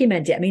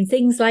document it, I mean,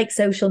 things like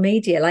social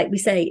media, like we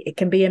say, it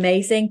can be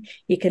amazing.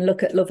 You can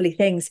look at lovely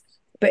things.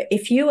 But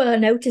if you are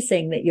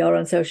noticing that you're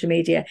on social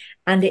media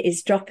and it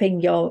is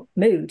dropping your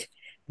mood,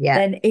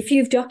 then if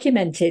you've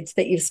documented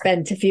that you've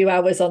spent a few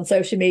hours on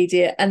social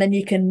media, and then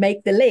you can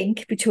make the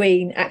link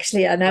between,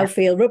 actually, I now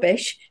feel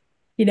rubbish,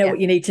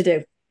 what you need to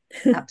do.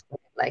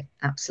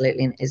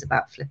 Absolutely. And it is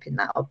about flipping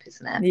that up,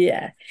 isn't it?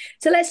 Yeah.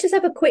 So let's just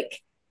have a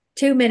quick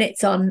 2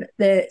 minutes on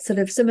the sort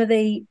of some of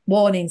the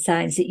warning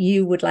signs that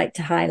you would like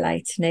to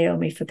highlight,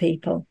 Naomi, for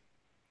people.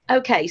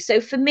 Okay,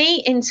 so for me,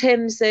 in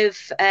terms of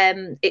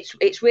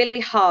it's really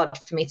hard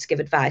for me to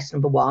give advice,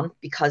 number one,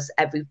 because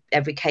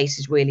every case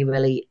is really,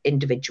 really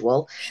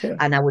individual. Sure.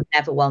 And I would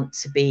never want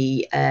to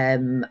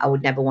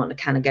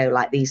kind of go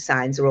like, these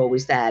signs are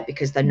always there,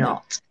 because they're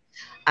not.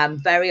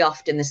 Very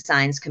often the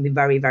signs can be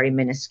very, very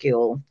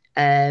minuscule.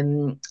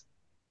 For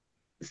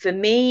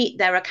me,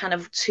 there are kind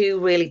of 2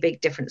 really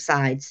big different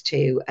sides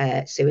to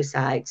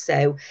suicide.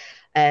 So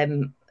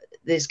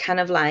there's kind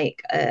of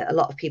like a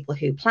lot of people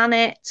who plan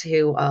it,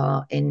 who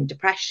are in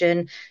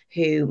depression,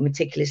 who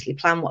meticulously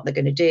plan what they're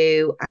going to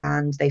do,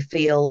 and they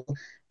feel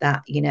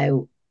that,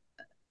 that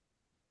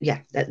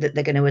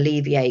they're going to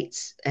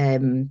alleviate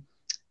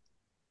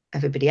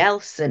everybody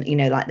else, and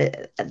like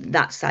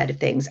that side of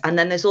things. And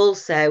then there's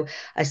also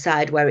a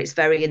side where it's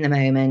very in the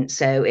moment,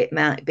 so it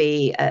might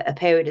be a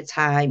period of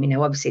time,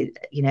 obviously,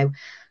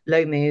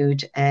 low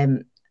mood,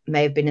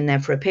 may have been in there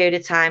for a period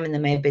of time, and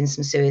there may have been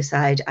some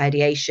suicide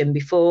ideation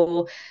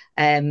before,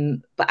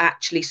 but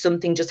actually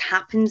something just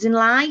happens in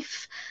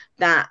life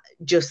that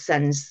just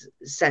sends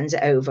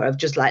it over, of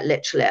just like,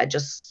 literally, I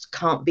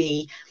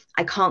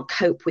can't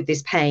cope with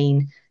this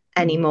pain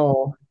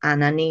anymore,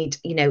 and I need,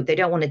 they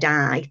don't want to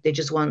die, they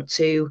just want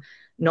to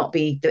not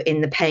be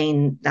in the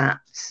pain that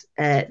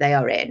they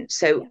are in.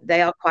 So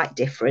they are quite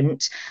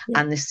different,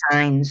 and the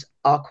signs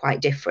are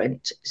quite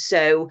different.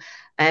 So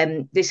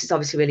this is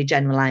obviously really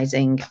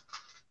generalizing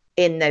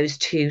in those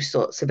two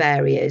sorts of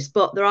areas,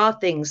 but there are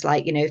things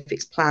like, if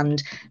it's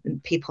planned,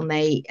 people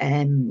may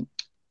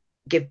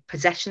give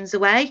possessions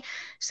away.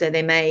 So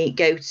they may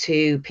go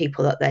to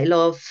people that they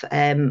love,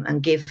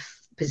 and give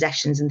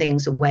possessions and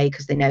things away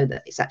because they know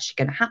that it's actually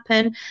going to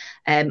happen,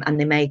 and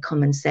they may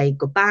come and say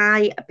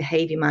goodbye.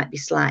 Behavior might be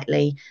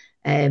slightly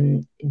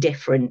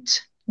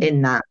different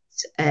in that.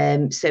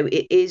 So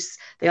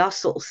they are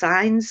subtle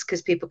signs,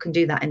 because people can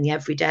do that in the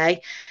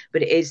everyday,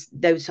 but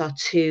those are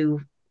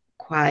two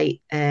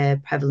quite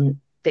prevalent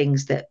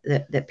things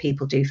that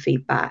people do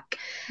feedback.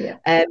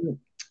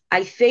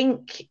 I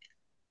think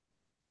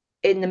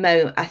in the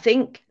moment, I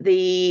think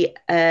the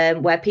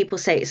where people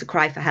say it's a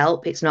cry for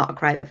help, it's not a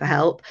cry for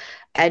help.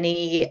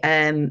 Any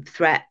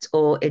threat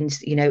or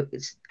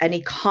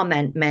any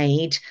comment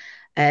made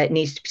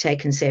needs to be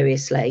taken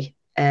seriously,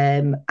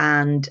 and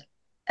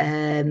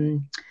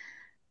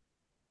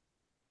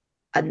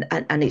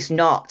it's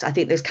not. I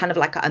think there's kind of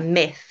like a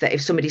myth that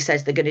if somebody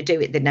says they're going to do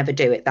it, they never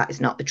do it. That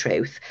is not the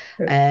truth.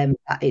 That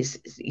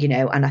is,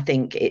 and I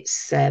think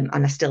it's, and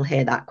I still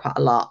hear that quite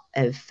a lot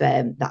of,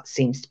 that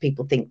seems to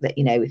people think that,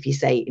 if you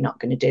say you're not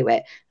going to do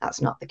it,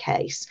 that's not the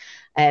case.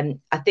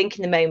 I think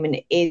in the moment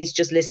it is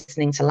just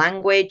listening to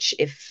language.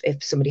 If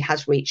somebody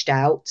has reached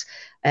out,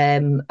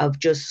 of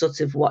just sort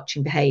of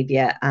watching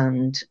behavior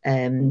and,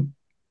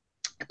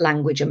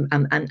 language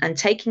and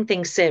taking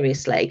things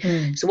seriously.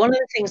 So one of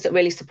the things that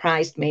really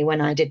surprised me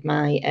when I did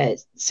my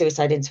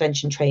suicide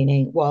intervention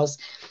training was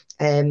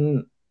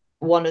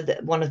one of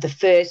the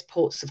first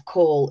ports of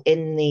call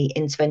in the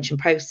intervention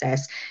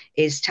process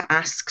is to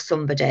ask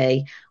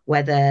somebody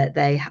whether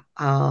they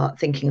are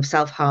thinking of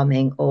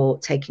self-harming or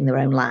taking their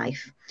own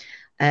life.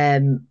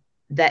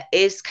 There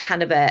is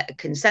kind of a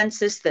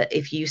consensus that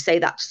if you say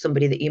that to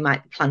somebody, that you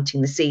might be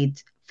planting the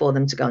seed for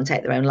them to go and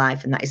take their own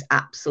life, and that is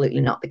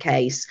absolutely not the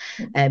case.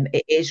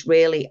 It is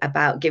really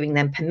about giving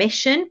them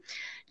permission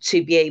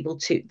to be able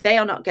to. They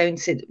are not going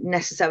to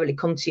necessarily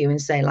come to you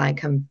and say,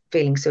 like, I'm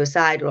feeling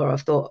suicidal, or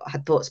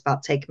had thoughts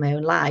about taking my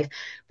own life.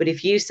 But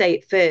if you say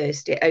it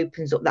first, it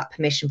opens up that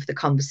permission for the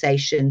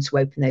conversation to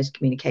open those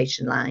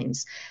communication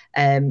lines.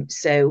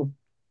 So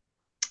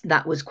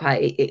that was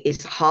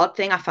it's a hard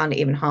thing. I found it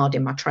even hard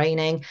in my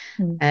training,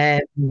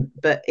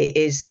 but it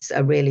is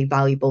a really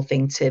valuable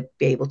thing to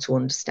be able to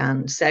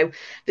understand. So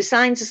the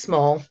signs are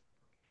small,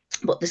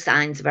 but the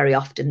signs are very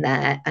often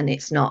there, and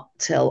it's not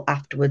till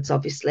afterwards,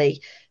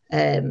 obviously,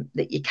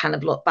 that you kind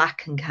of look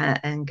back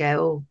and go,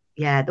 oh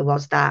yeah, there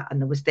was that,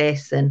 and there was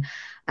this, and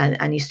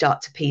you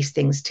start to piece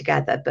things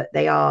together. But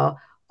they are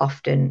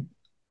often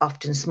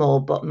small.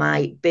 But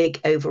my big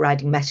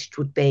overriding message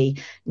would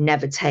be,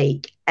 never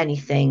take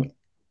anything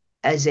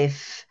as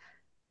if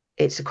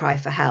it's a cry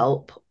for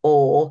help,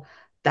 or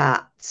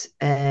that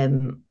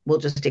we'll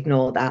just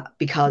ignore that,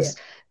 because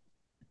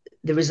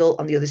the result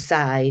on the other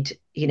side,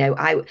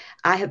 I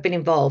have been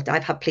involved.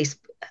 I've had police,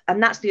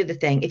 and that's the other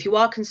thing. If you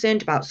are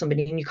concerned about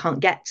somebody and you can't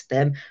get to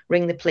them,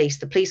 ring the police.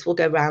 The police will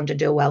go round and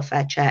do a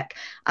welfare check.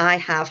 I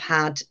have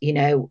had,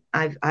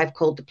 I've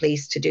called the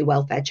police to do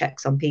welfare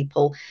checks on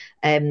people,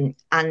 and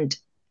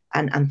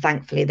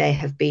thankfully they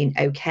have been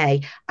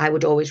okay. I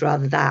would always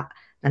rather that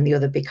than the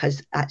other,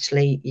 because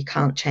actually you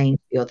can't change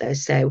the other.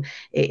 So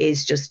it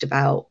is just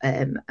about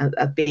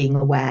being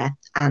aware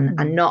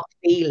and not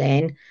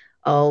feeling,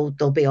 oh,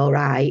 they'll be all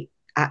right.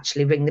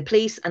 Actually ring the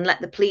police and let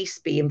the police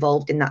be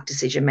involved in that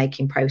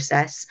decision-making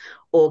process,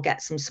 or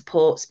get some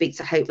support, speak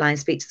to Hopeline,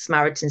 speak to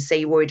Samaritans, say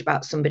you're worried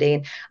about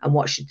somebody and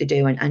what should they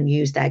do, and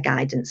use their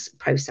guidance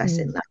process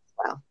in that as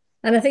well.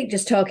 And I think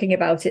just talking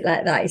about it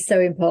like that is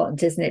so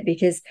important, isn't it?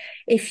 Because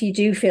if you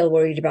do feel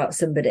worried about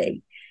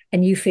somebody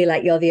and you feel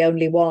like you're the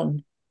only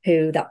one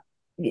who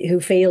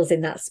feels in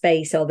that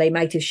space, or they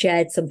might have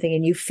shared something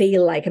and you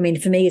feel like, I mean,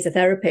 for me as a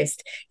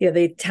therapist,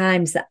 the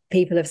times that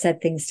people have said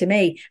things to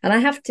me, and I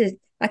have to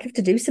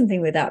do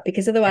something with that,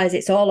 because otherwise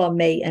it's all on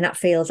me, and that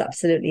feels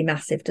absolutely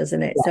massive,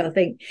 doesn't it? So I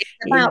think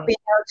it's about being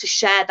able to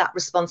share that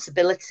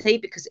responsibility,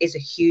 because it is a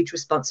huge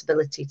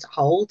responsibility to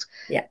hold.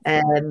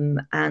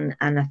 And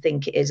I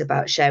think it is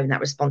about sharing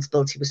that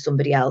responsibility with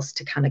somebody else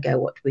to kind of go,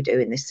 what do we do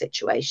in this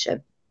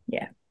situation?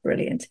 Yeah,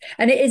 brilliant.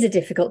 And it is a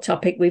difficult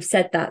topic. We've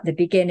said that at the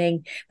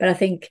beginning, but I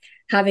think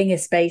having a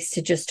space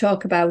to just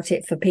talk about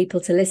it, for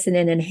people to listen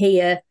in and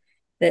hear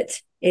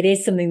that it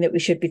is something that we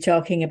should be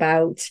talking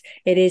about.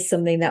 It is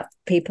something that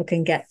people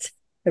can get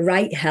the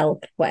right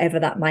help, whatever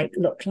that might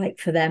look like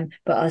for them.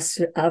 But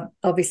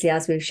obviously,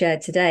 as we've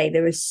shared today,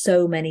 there are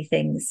so many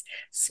things,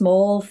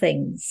 small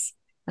things.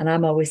 And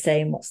I'm always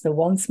saying, what's the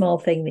one small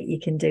thing that you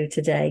can do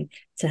today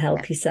to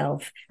help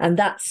yourself? And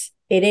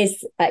it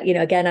is,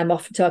 again, I'm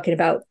often talking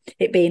about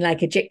it being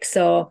like a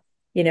jigsaw.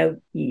 You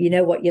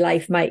know what you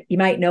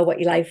might know what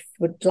your life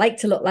would like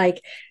to look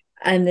like.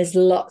 And there's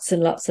lots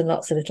and lots and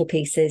lots of little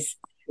pieces.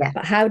 Yeah.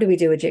 But how do we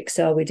do a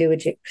jigsaw? We do a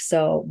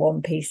jigsaw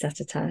one piece at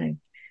a time.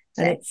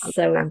 And it's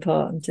so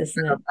important,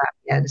 isn't it?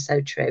 Yeah, it's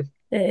so true.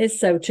 It is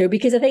so true,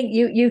 because I think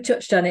you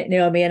touched on it,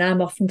 Naomi, and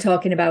I'm often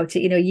talking about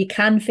it. You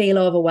can feel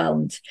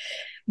overwhelmed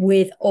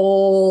with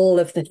all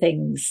of the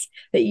things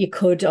that you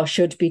could or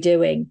should be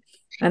doing.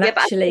 And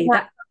actually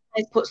that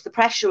puts the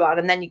pressure on,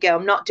 and then you go,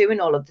 I'm not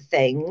doing all of the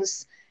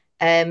things.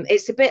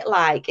 It's a bit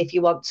like if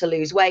you want to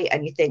lose weight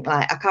and you think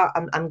like,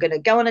 I'm going to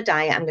go on a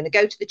diet, I'm going to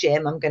go to the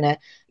gym, I'm going to,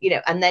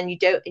 and then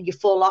you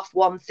fall off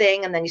one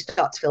thing, and then you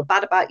start to feel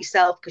bad about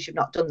yourself because you've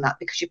not done that,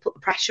 because you put the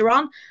pressure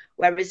on.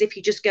 Whereas if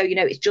you just go,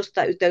 it's just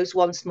those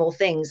one small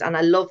things. And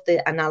I love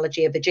the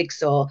analogy of a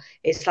jigsaw.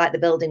 It's like the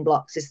building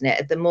blocks, isn't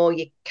it? The more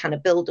you kind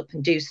of build up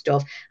and do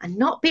stuff, and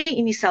not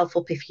beating yourself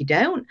up if you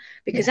don't,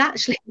 because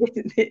actually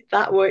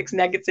that works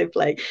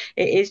negatively.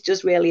 It is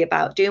just really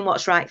about doing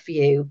what's right for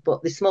you.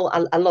 But the small,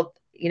 I love,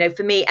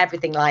 for me,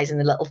 everything lies in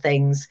the little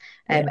things.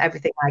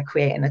 Everything I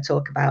create and I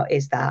talk about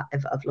is that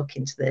of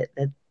looking to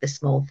the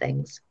small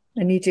things.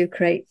 And you do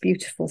create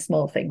beautiful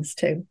small things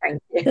too. Thank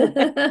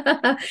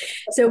you.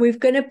 So we're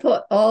going to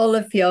put all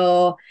of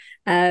your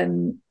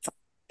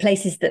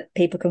places that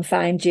people can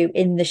find you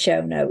in the show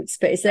notes.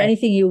 But is there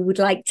anything you would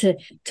like to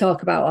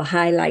talk about or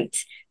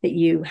highlight that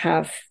you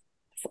have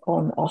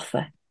on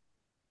offer?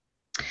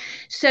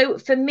 So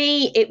for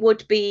me, it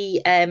would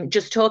be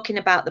just talking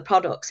about the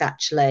products,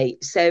 actually.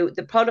 So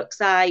the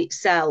products I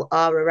sell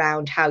are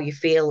around how you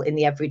feel in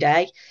the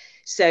everyday.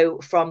 So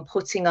from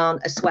putting on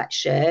a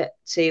sweatshirt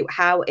to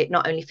how it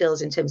not only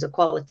feels in terms of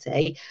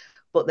quality,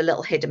 but the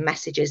little hidden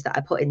messages that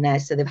I put in there.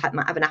 So they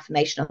might have an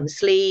affirmation on the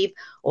sleeve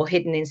or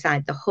hidden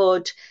inside the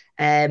hood.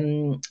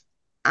 And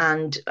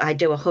I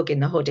do a hug in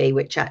the hoodie,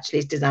 which actually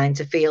is designed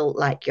to feel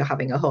like you're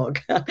having a hug.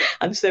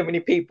 And so many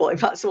people, in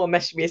fact, someone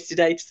messaged me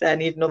yesterday to say I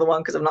need another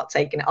one because I'm not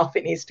taking it off.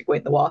 It needs to go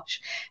in the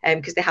wash.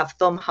 Because they have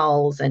thumb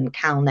holes and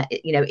cowl neck.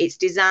 It's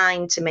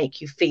designed to make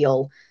you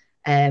feel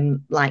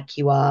like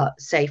you are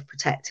safe,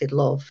 protected,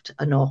 loved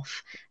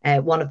enough.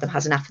 One of them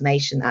has an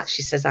affirmation that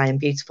actually says, I am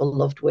beautiful,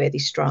 loved, worthy,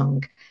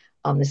 strong,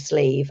 on the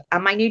sleeve.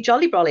 And my new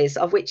Jolly Brollies,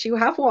 of which you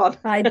have one.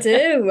 I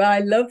do. I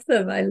love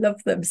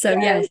them. So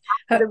yes.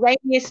 The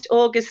rainiest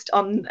August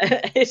on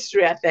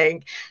history, I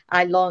think,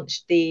 I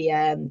launched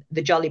the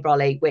Jolly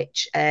Brolly,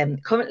 which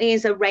currently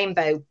is a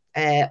rainbow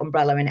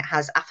umbrella, and it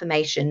has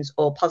affirmations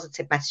or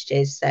positive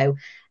messages. So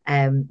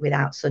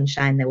without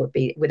sunshine,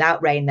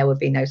 without rain, there would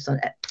be no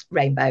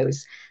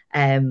rainbows.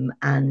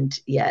 And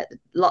yeah,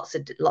 lots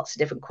of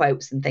different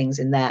quotes and things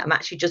in there. I'm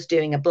actually just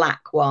doing a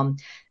black one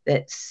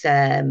that's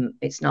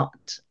it's not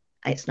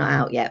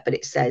out yet, but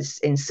it says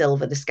in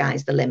silver, the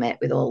sky's the limit,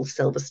 with all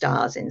silver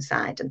stars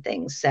inside and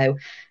things. So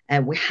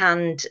we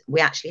hand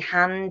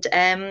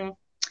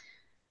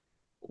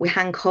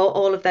cut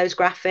all of those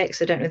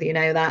graphics. I don't know that you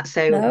know that.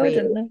 So no, I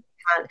didn't know.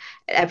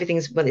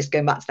 It's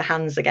going back to the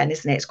hands again,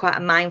 isn't it? It's quite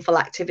a mindful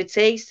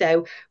activity.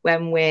 So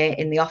when we're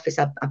in the office,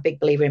 I'm a big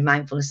believer in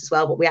mindfulness as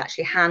well, but we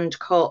actually hand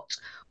cut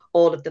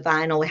all of the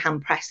vinyl, we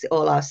hand press it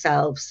all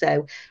ourselves.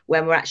 So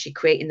when we're actually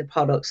creating the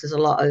products, there's a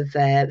lot of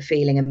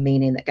feeling and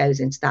meaning that goes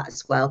into that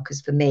as well.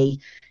 Because for me,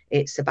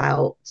 it's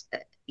about,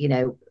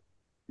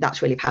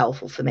 that's really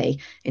powerful for me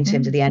in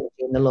terms of the energy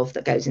and the love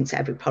that goes into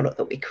every product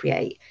that we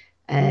create.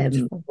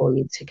 For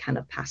you to kind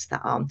of pass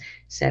that on.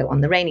 So on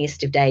the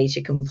rainiest of days,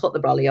 you can put the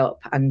brolly up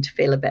and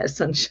feel a bit of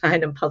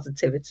sunshine and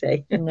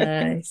positivity.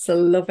 Nice. I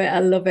love it.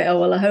 Oh,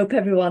 well, I hope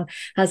everyone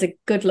has a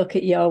good look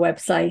at your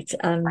website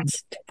and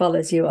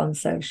follows you on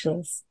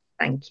socials.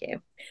 Thank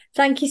you.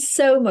 Thank you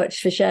so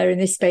much for sharing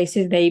this space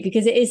with me,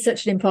 because it is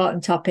such an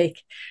important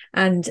topic,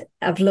 and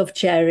I've loved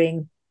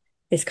sharing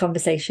this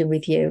conversation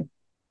with you.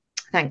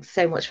 Thanks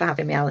so much for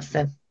having me,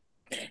 Alison.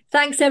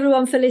 Thanks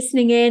everyone for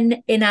listening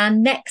in. In our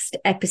next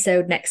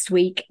episode next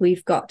week,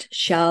 we've got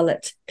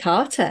Charlotte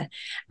Carter,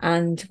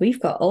 and we've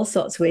got all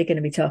sorts we're going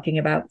to be talking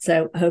about.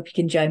 So I hope you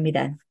can join me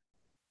then.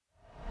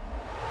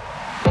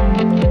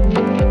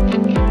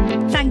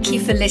 Thank you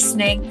for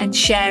listening and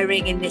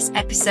sharing in this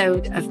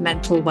episode of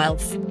Mental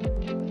Wealth.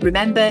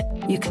 Remember,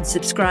 you can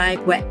subscribe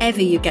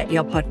wherever you get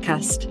your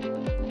podcast.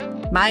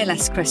 My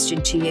last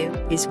question to you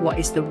is, what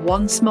is the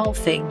one small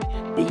thing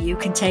that you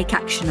can take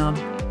action on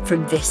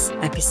from this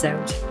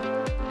episode?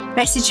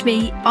 Message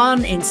me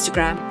on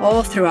Instagram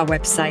or through our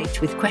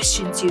website with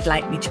questions you'd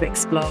like me to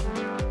explore.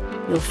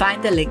 You'll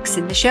find the links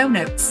in the show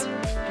notes.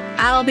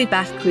 I'll be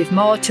back with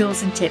more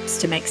tools and tips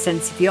to make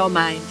sense of your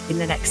mind in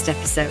the next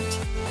episode.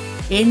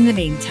 In the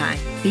meantime,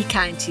 be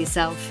kind to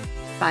yourself.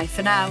 Bye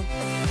for now.